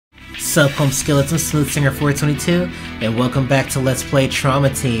Sup, Home Skeleton, Smooth Singer 422, and welcome back to Let's Play Trauma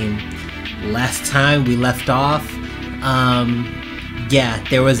Team. Last time we left off,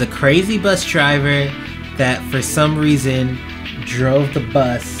 there was a crazy bus driver that for some reason drove the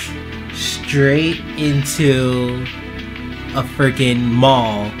bus straight into a freaking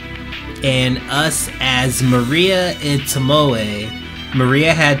mall, and us as Maria and Tomoe,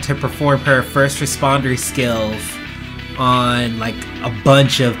 Maria had to perform her first responder skills on like a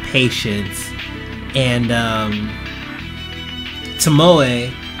bunch of patients, and Tomoe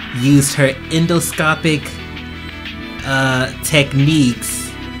used her endoscopic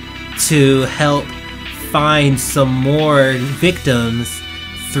techniques to help find some more victims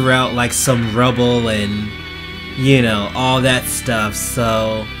throughout like some rubble and, you know, all that stuff.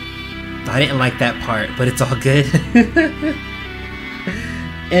 So I didn't like that part, but it's all good.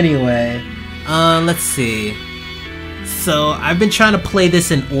 Anyway, let's see. So I've been trying to play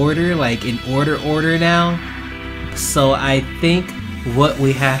this in order, like in order now. So I think what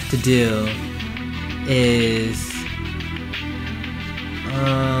we have to do is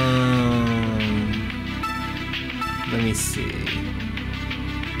let me see.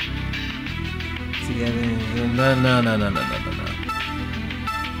 Together. No.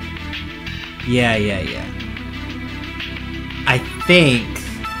 Yeah. I think.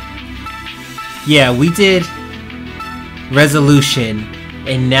 Yeah, we did resolution,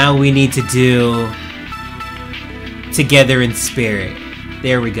 and now we need to do together in spirit.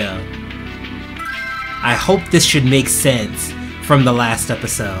 There we go. I hope this should make sense from the last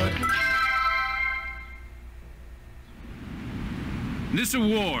episode. This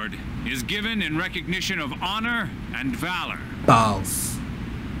award is given in recognition of honor and valor. Balls.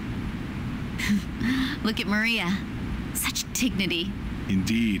 Look at Maria. Such dignity.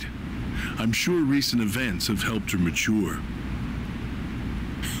 Indeed. I'm sure recent events have helped her mature.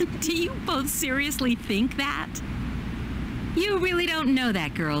 Do you both seriously think that? You really don't know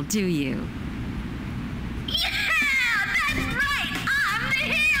that girl, do you? Yeah! That's right! I'm the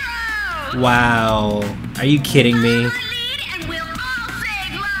hero! Wow. Are you kidding me? Follow my lead and we'll all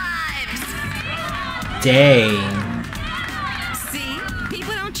save lives! Dang. See?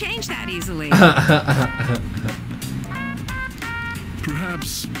 People don't change that easily.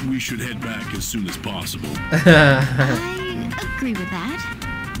 Perhaps we should head back as soon as possible. I agree with that.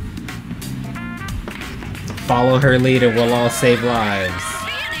 Follow her lead and we'll all save lives.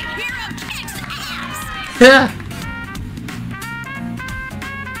 Being a hero kicks ass!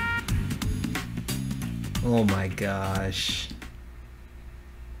 Oh my gosh.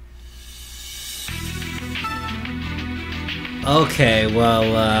 Okay, well,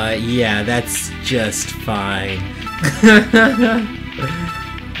 yeah, that's just fine.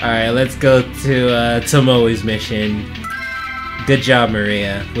 Alright, let's go to Tomoe's mission. Good job,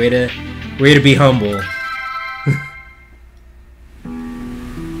 Maria. Way to be humble.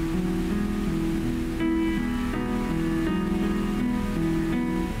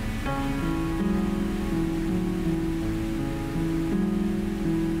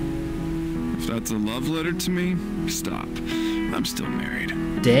 If that's a love letter to me, stop. I'm still married.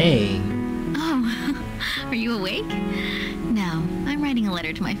 Dang. Oh, are you awake? No, I'm writing a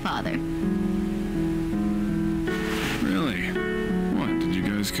letter to my father. Really? What, did you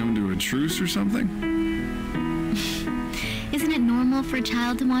guys come to a truce or something? Isn't it normal for a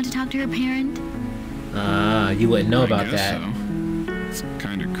child to want to talk to her parent? You wouldn't know I about guess that. so. It's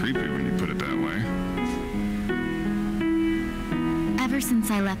kind of creepy when you put it that way. Ever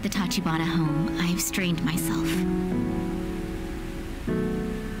since I left the Tachibana home, I've strained myself.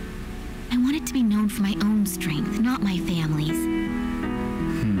 I want it to be known for my own strength, not my family's.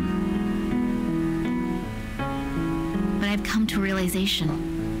 But I've come to a realization.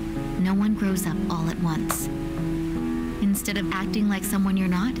 No one grows up all at once. Instead of acting like someone you're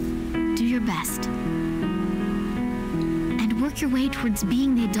not, do your best. And work your way towards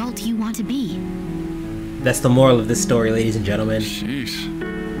being the adult you want to be. That's the moral of this story, ladies and gentlemen. Jeez,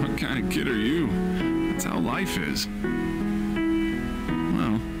 what kind of kid are you? That's how life is.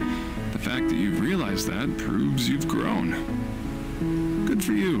 Well, the fact that you've realized that proves you've grown. Good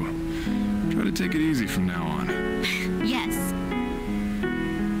for you. Try to take it easy from now on. Yes.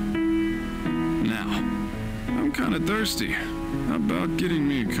 Now, I'm kind of thirsty. How about getting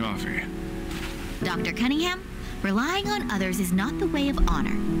me a coffee? Dr. Cunningham, relying on others is not the way of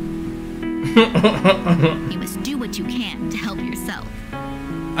honor. You must do what you can to help yourself.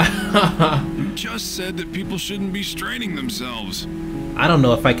 You just said that people shouldn't be straining themselves. I don't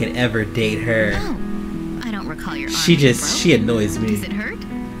know if I could ever date her. Oh, I don't recall your arm. She annoys me. Does it hurt?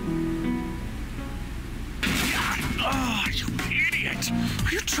 Oh, you idiot!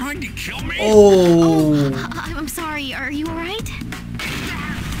 Are you You're trying to kill me? Oh. I'm sorry. Are you alright?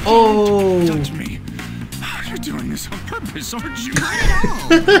 Oh. Touch me. You're doing this on purpose, aren't you? Not at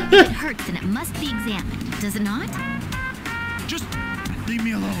all. It hurts and it must be examined. Does it not? Just leave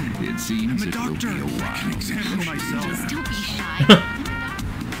me alone. It seems I'm a it will doctor. be a I while. can examine myself. Just don't be shy.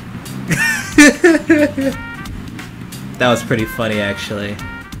 That was pretty funny, actually.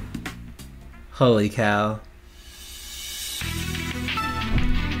 Holy cow.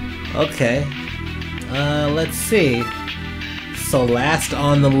 Okay. Let's see. So last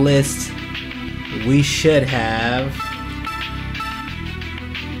on the list, we should have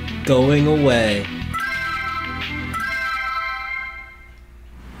going away.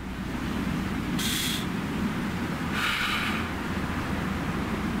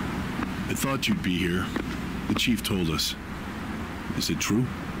 I thought you'd be here. The chief told us. Is it true?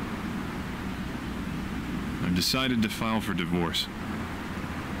 I've decided to file for divorce.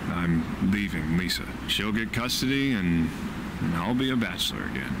 I'm leaving Lisa. She'll get custody and I'll be a bachelor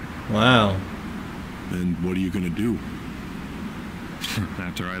again. Wow. And what are you gonna do?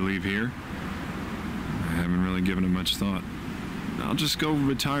 After I leave here, I haven't really given it much thought. I'll just go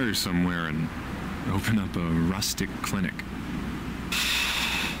retire somewhere and open up a rustic clinic.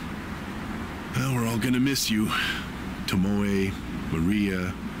 Well, we're all gonna miss you. Tomoe,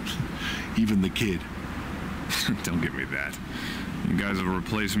 Maria, even the kid. Don't give me that. You guys will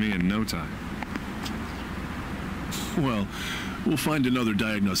replace me in no time. Well, we'll find another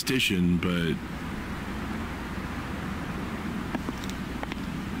diagnostician, but...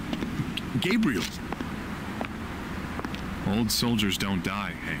 Gabriel! Old soldiers don't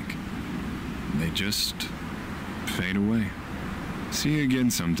die, Hank. They just fade away. See you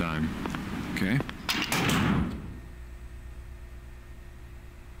again sometime, okay?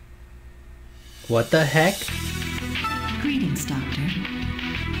 What the heck? Greetings, Doctor.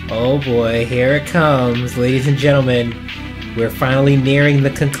 Oh boy, here it comes, ladies and gentlemen. We're finally nearing the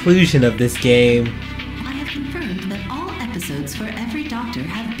conclusion of this game. I have confirmed that all episodes for every doctor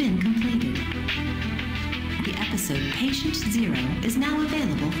have been completed. The episode Patient Zero is now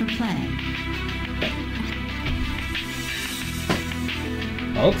available for play.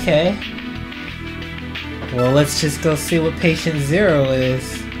 Okay. Well, let's just go see what Patient Zero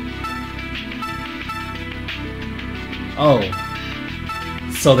is. Oh.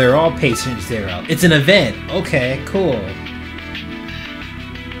 So they're all Patient Zero. It's an event. Okay, cool.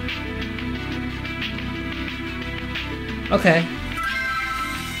 Okay.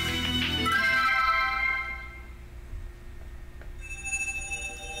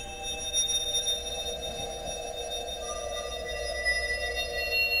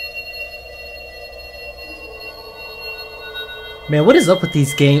 Man, what is up with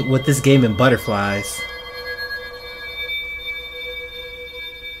this game and butterflies?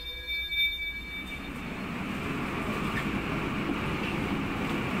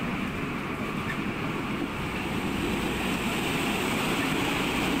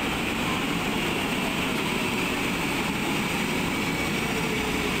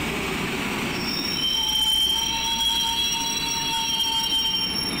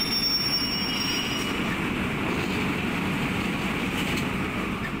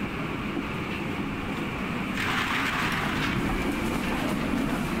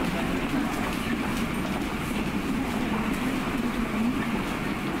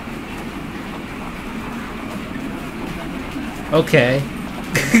 Okay.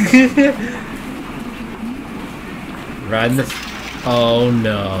 Run the... Oh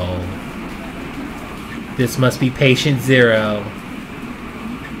no. This must be Patient Zero.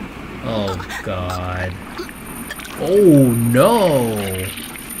 Oh god. Oh no.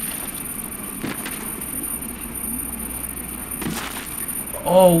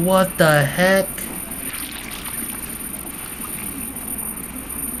 Oh, what the heck?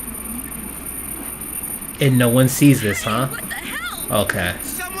 And no one sees this, huh? What the hell? Okay.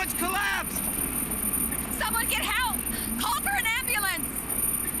 Someone's collapsed! Someone get help! Call for an ambulance!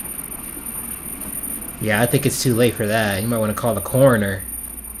 Yeah, I think it's too late for that. You might want to call the coroner.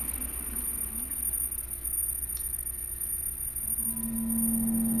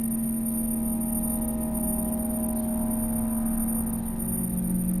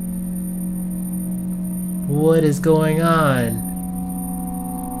 What is going on?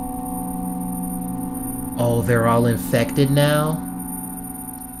 Oh, they're all infected now?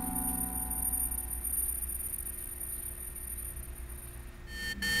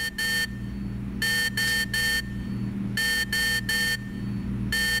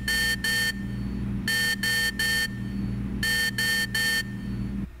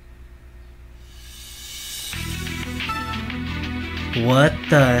 What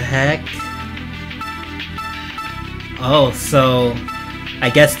the heck? Oh, so I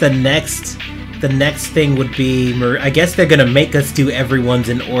guess the next thing would be, I guess they're gonna make us do everyone's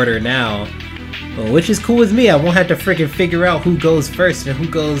in order now. Well, which is cool with me. I won't have to freaking figure out who goes first and who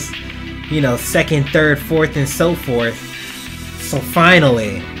goes, you know, second, third, fourth, and so forth. So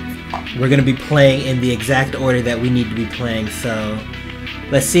finally, we're gonna be playing in the exact order that we need to be playing, so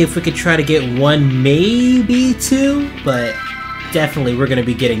let's see if we could try to get one, maybe two, but definitely we're gonna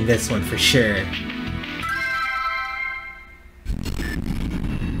be getting this one for sure.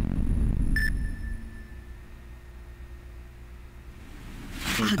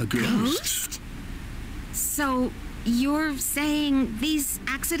 A ghost? So, you're saying these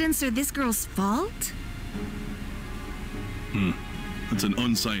accidents are this girl's fault? That's an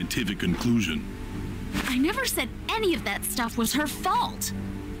unscientific conclusion. I never said any of that stuff was her fault.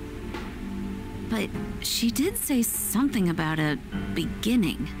 But she did say something about a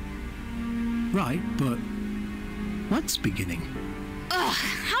beginning. Right, but what's beginning? Ugh,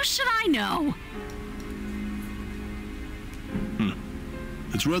 how should I know?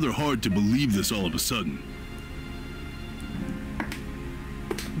 It's rather hard to believe this all of a sudden.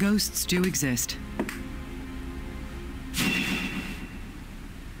 Ghosts do exist.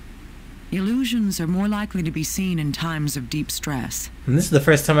 Illusions are more likely to be seen in times of deep stress. And this is the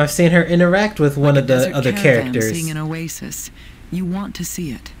first time I've seen her interact with one of the other characters. Seeing an oasis. You want to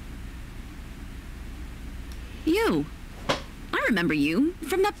see it. You. I remember you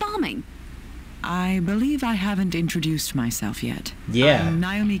from that bombing. I believe I haven't introduced myself yet. Yeah. I'm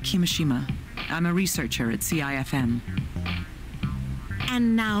Naomi Kimishima. I'm a researcher at CIFM.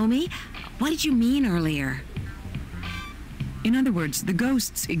 And Naomi, what did you mean earlier? In other words, the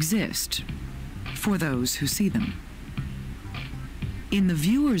ghosts exist for those who see them. In the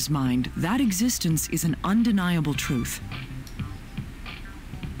viewer's mind, that existence is an undeniable truth.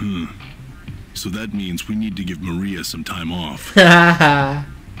 So that means we need to give Maria some time off.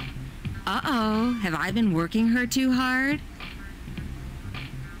 Uh-oh, have I been working her too hard?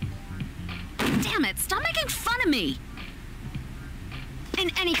 Damn it, stop making fun of me!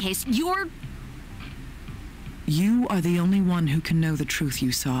 In any case, you're... You are the only one who can know the truth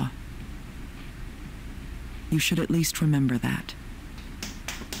you saw. You should at least remember that.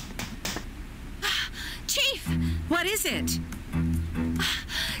 Chief, what is it?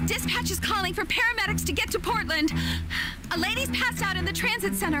 Dispatch is calling for paramedics to get to Portland. A lady's passed out in the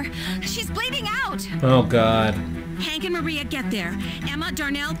transit center. She's bleeding out. Oh God. Hank and Maria, get there. Emma,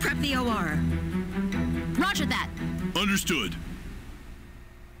 Darnell, prep the OR. Roger that. Understood.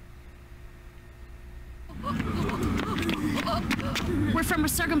 We're from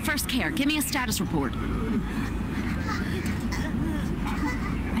Resurgam First Care. Give me a status report.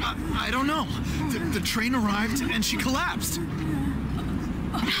 I don't know. The train arrived and she collapsed.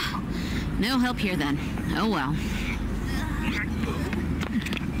 No help here then. Oh well.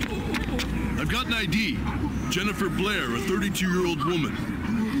 I've got an ID. Jennifer Blair, a 32-year-old woman.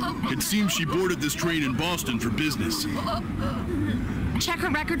 It seems she boarded this train in Boston for business. Check her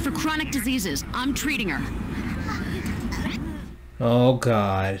record for chronic diseases. I'm treating her. Oh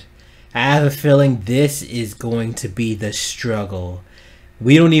God. I have a feeling this is going to be the struggle.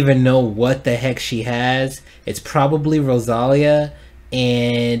 We don't even know what the heck she has. It's probably Rosalia,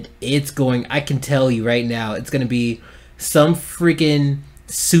 and it's going, I can tell you right now, it's going to be some freaking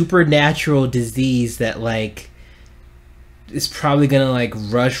supernatural disease that like is probably going to like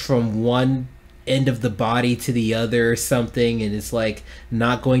rush from one end of the body to the other or something, and it's like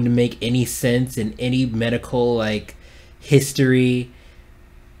not going to make any sense in any medical like history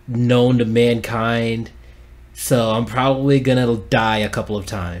known to mankind. So I'm probably gonna die a couple of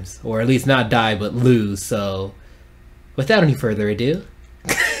times, or at least not die but lose. So without any further ado,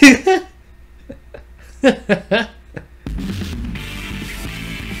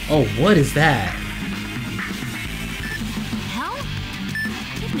 oh, what is that? Hell?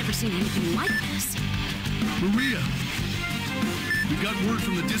 I've never seen anything like this. Maria! We got word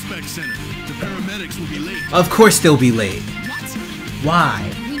from the dispatch center. The paramedics will be late. Of course they'll be late. What?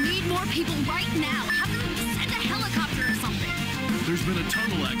 Why? We need more people right now. Have them send a helicopter or something. There's been a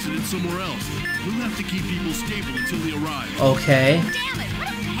tunnel accident somewhere else. We'll have to keep people stable until they arrive. Okay. Damn it,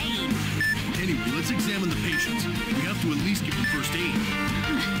 what a pain. Anyway, let's examine the patients. We have to at least give them first aid.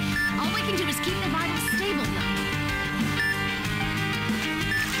 All we can do is keep the vitals stable, though.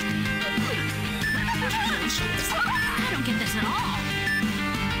 I don't get this at all.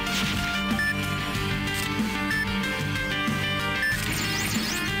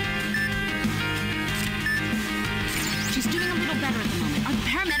 She's doing a little better at the moment. Are the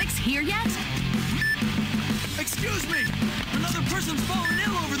paramedics here yet? Excuse me! I'm Another person's fallen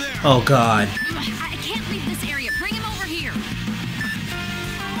ill over there. Oh god. I can't leave this area. Bring him over here.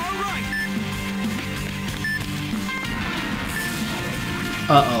 All right.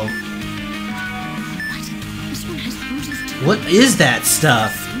 Uh-oh. What? This one has bruises too. What is that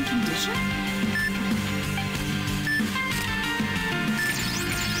stuff? Same condition?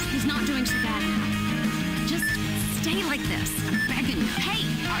 He's not doing so bad now. Just stay like this. I'm begging you. Hey,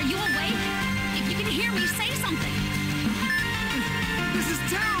 are you awake? If you can hear me, say something. This is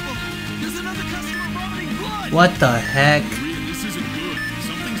terrible. There's another customer vomiting blood. What the heck? Maria, this isn't good.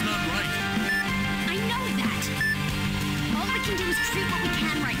 Something's not right. I know that. All we can do is treat what we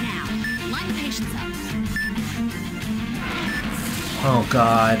can right now. Line the patients up. Oh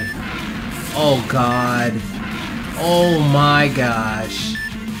god. Oh god. Oh my gosh.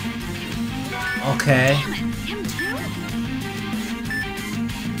 Okay. Damn it, him too?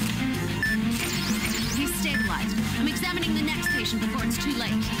 He's stabilized. I'm examining the next patient before it's too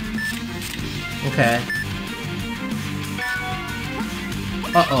late. Okay.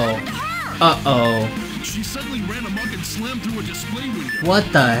 Uh-oh. Uh-oh. She suddenly ran amok and slammed through a display window.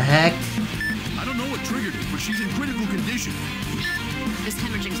 What the heck? I don't know what triggered it, but she's in critical condition. This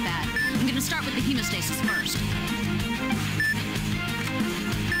hemorrhaging's bad. I'm gonna start with the hemostasis first.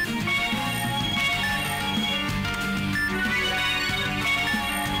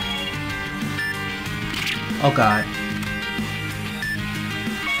 Oh god.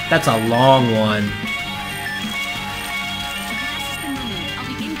 That's a long one. The glass has been removed. I'll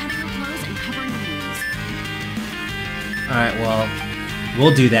begin cutting her clothes and covering the wounds. Alright, well,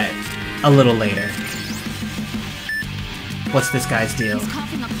 we'll do that a little later. What's this guy's deal? He's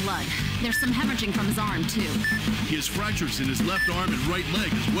coughing up blood. There's some hemorrhaging from his arm, too. He has fractures in his left arm and right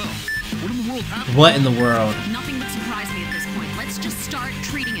leg as well. What in the world happened? What in the world? Nothing would surprise me at this point. Let's just start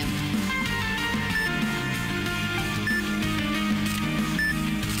treating him.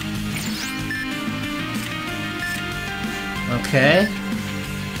 Okay.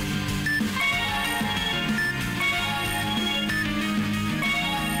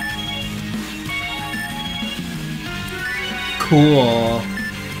 Cool.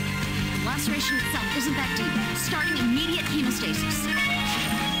 Laceration itself isn't that deep. Starting immediate hemostasis.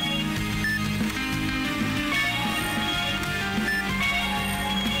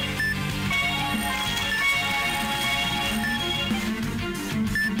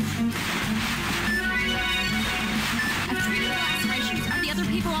 I've treated the lacerations. Are the other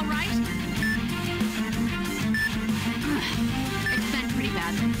people all right? It's been pretty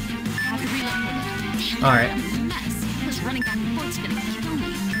bad. I have to relocate it. All right. What a mess. This running back and forth's gonna kill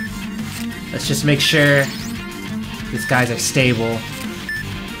me. Let's just make sure these guys are stable.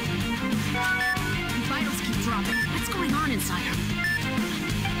 Vitals keep dropping. What's going on inside her?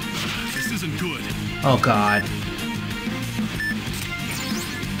 This isn't good. Oh god.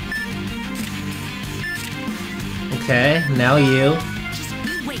 Okay, now you. Just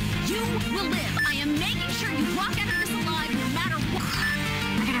you wait. You will live. I am making sure you walk out of this alive no matter what.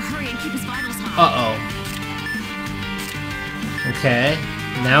 I gotta hurry and keep his vitals high. Uh-oh. Okay,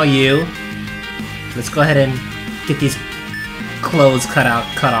 now you. Let's go ahead and get these clothes cut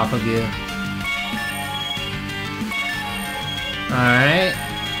off of you. Alright.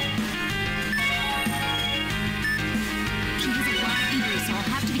 She has a lot of injuries, so I'll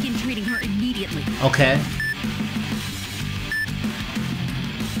have to begin treating her immediately. Okay.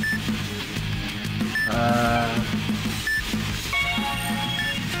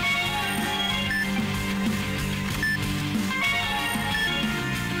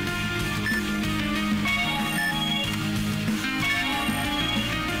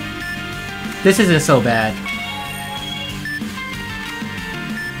 This isn't so bad.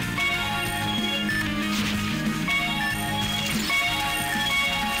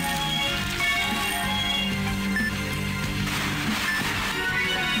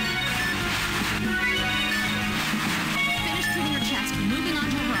 Finish treating her chest. Moving on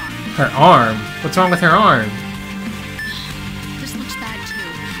to her arm. Her arm? What's wrong with her arm? This looks bad too.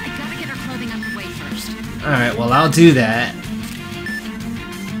 I gotta get her clothing out of the way first. Alright, well, I'll do that.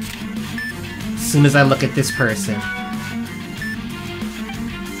 As soon as I look at this person.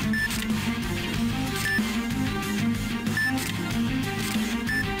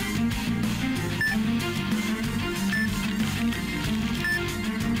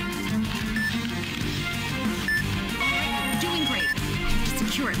 Doing great. Just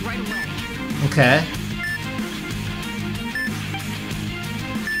secure it right away. Okay.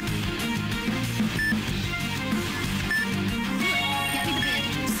 Get me the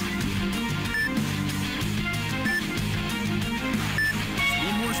bandages.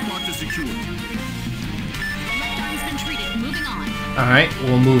 One more spot to secure. The left arm's been treated. Moving Alright,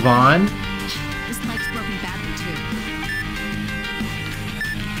 we'll move on. This leg's broken badly, too.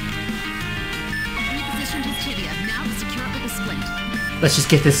 Repositioned his tibia. Now to secure it with a splint. Let's just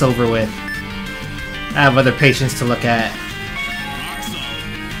get this over with. I have other patients to look at. Rock solid.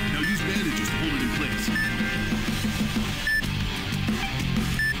 Now use bandages to hold it in place.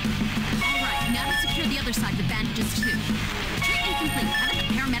 Alright, now to secure the other side with bandages, too. Treatment complete. Haven't the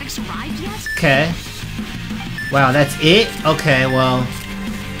paramedics arrived yet? Okay. Wow, that's it? Okay, well,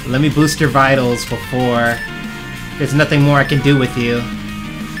 let me boost your vitals before. There's nothing more I can do with you.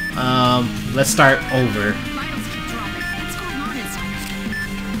 Let's start over. Vitals keep dropping. What's going on inside?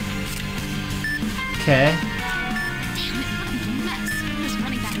 Okay. Damn it, what a mess. This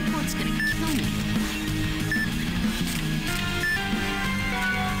running back and forth's gonna kill me.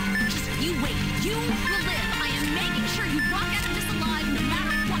 Just you wait. You will live. I am making sure you walk out of this alive no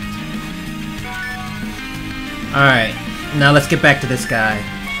matter what. Alright, now let's get back to this guy.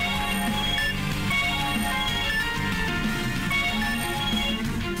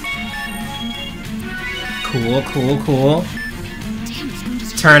 Cool, cool, cool. Damn, this wound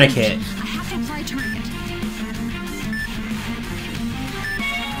is Tourniquet. I have to apply a tourniquet.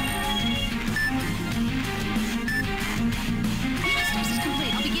 Hemostasis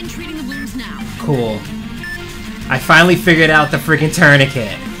complete. I'll begin treating the wounds now. Cool. I finally figured out the freaking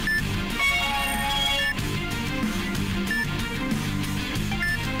tourniquet.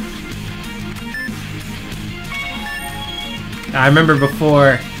 I remember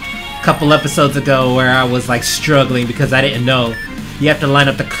before, a couple episodes ago, where I was like struggling because I didn't know. You have to line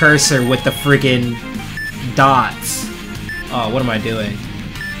up the cursor with the friggin' dots. Oh, what am I doing?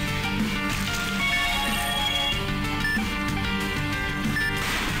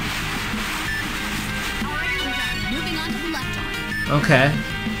 Alright, I'm done. Moving on to the left arm. Okay.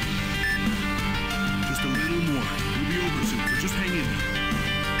 Just a little more. We'll be over soon, so just hang in there.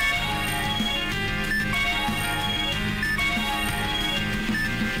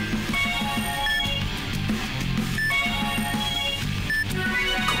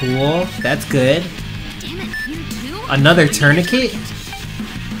 Cool. That's good. Damn it, you too? Another tourniquet?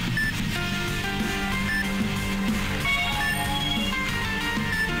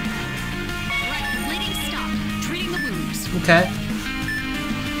 Right, bleeding stopped. Treating the wounds. Okay.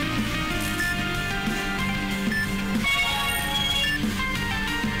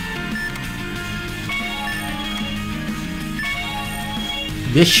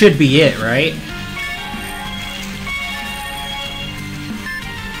 This should be it, right?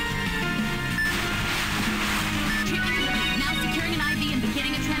 Treatment complete. Now securing an IV and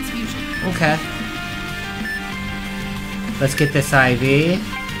beginning a transfusion. Okay. Let's get this IV. Is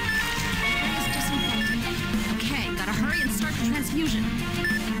disinfected. Okay, gotta hurry and start the transfusion.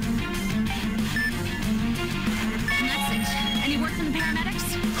 And that's it. Any word from the paramedics?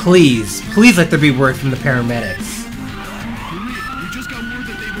 Please, please let there be word from the paramedics. Maria, we just got word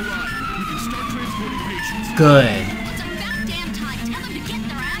that they've arrived. We can start transporting patients. Good. Well, it's about damn time. Tell them to get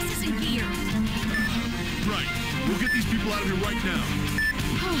their asses in gear. Right. We'll get these people out of here right now.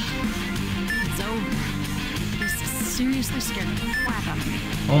 It's over. This seriously scared the crap out of me.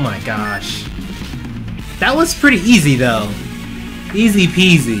 Oh my gosh. That was pretty easy though. Easy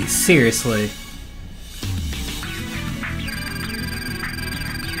peasy, seriously.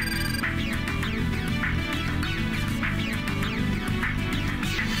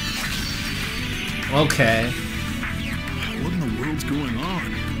 Okay. What in the world's going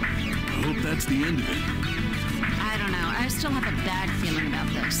on? I hope that's the end of it. I don't know. I still have a bad feeling about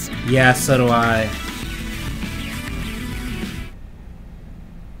this. Yeah, so do I.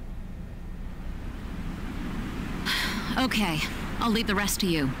 Okay, I'll leave the rest to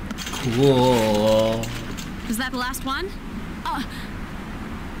you. Cool. Is that the last one?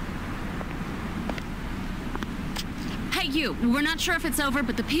 Hey, you. We're not sure if it's over,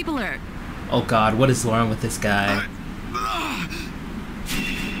 but the people are... Oh god, what is wrong with this guy?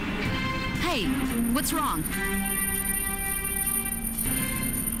 Hey, what's wrong?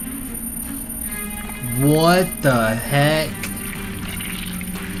 What the heck?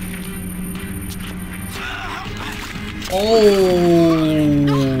 Oh.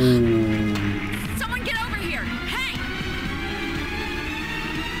 Someone get over here! Hey!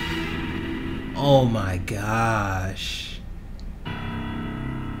 Oh my gosh.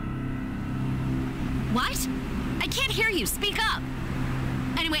 What? I can't hear you. Speak up.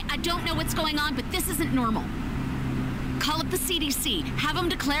 Anyway, I don't know what's going on, but this isn't normal. Call up the CDC. Have them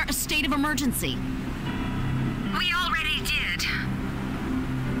declare a state of emergency. We already did.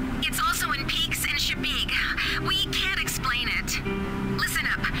 It's also in Peaks and Shabig. We can't explain it. Listen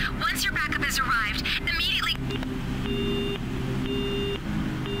up. Once your backup has arrived, immediately...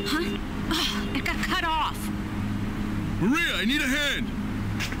 Maria, I need a hand.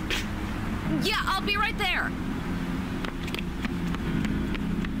 Yeah, I'll be right there.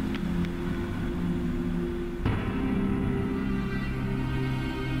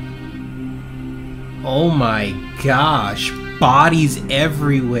 Oh my gosh, bodies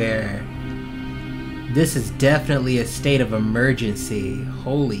everywhere. This is definitely a state of emergency.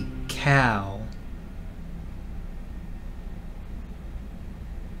 Holy cow.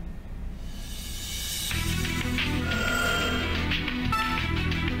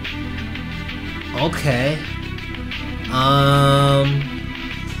 Okay.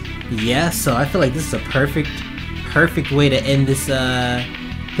 Yeah, so I feel like this is a perfect way to end this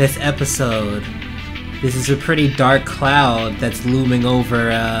this episode. This is a pretty dark cloud that's looming over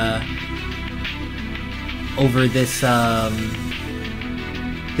this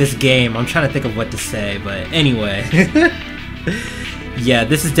this game. I'm trying to think of what to say, but anyway. Yeah,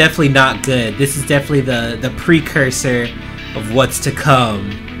 this is definitely not good. This is definitely the precursor of what's to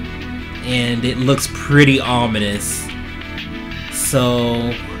come. And it looks pretty ominous.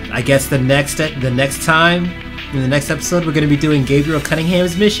 So I guess the next time, in the next episode, we're gonna be doing Gabriel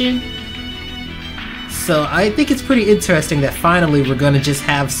Cunningham's mission. So I think it's pretty interesting that finally we're gonna just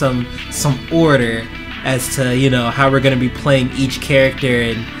have some order as to, you know, how we're gonna be playing each character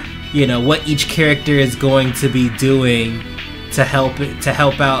and, you know, what each character is going to be doing to help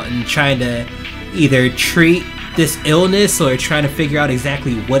out and trying to either treat this illness or trying to figure out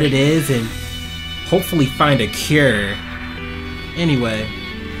exactly what it is and hopefully find a cure. Anyway,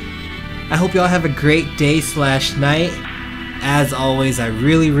 I hope y'all have a great day/night. As always, I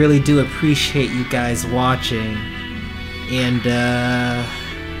really do appreciate you guys watching. And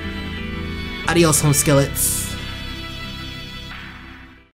adios, home skillets.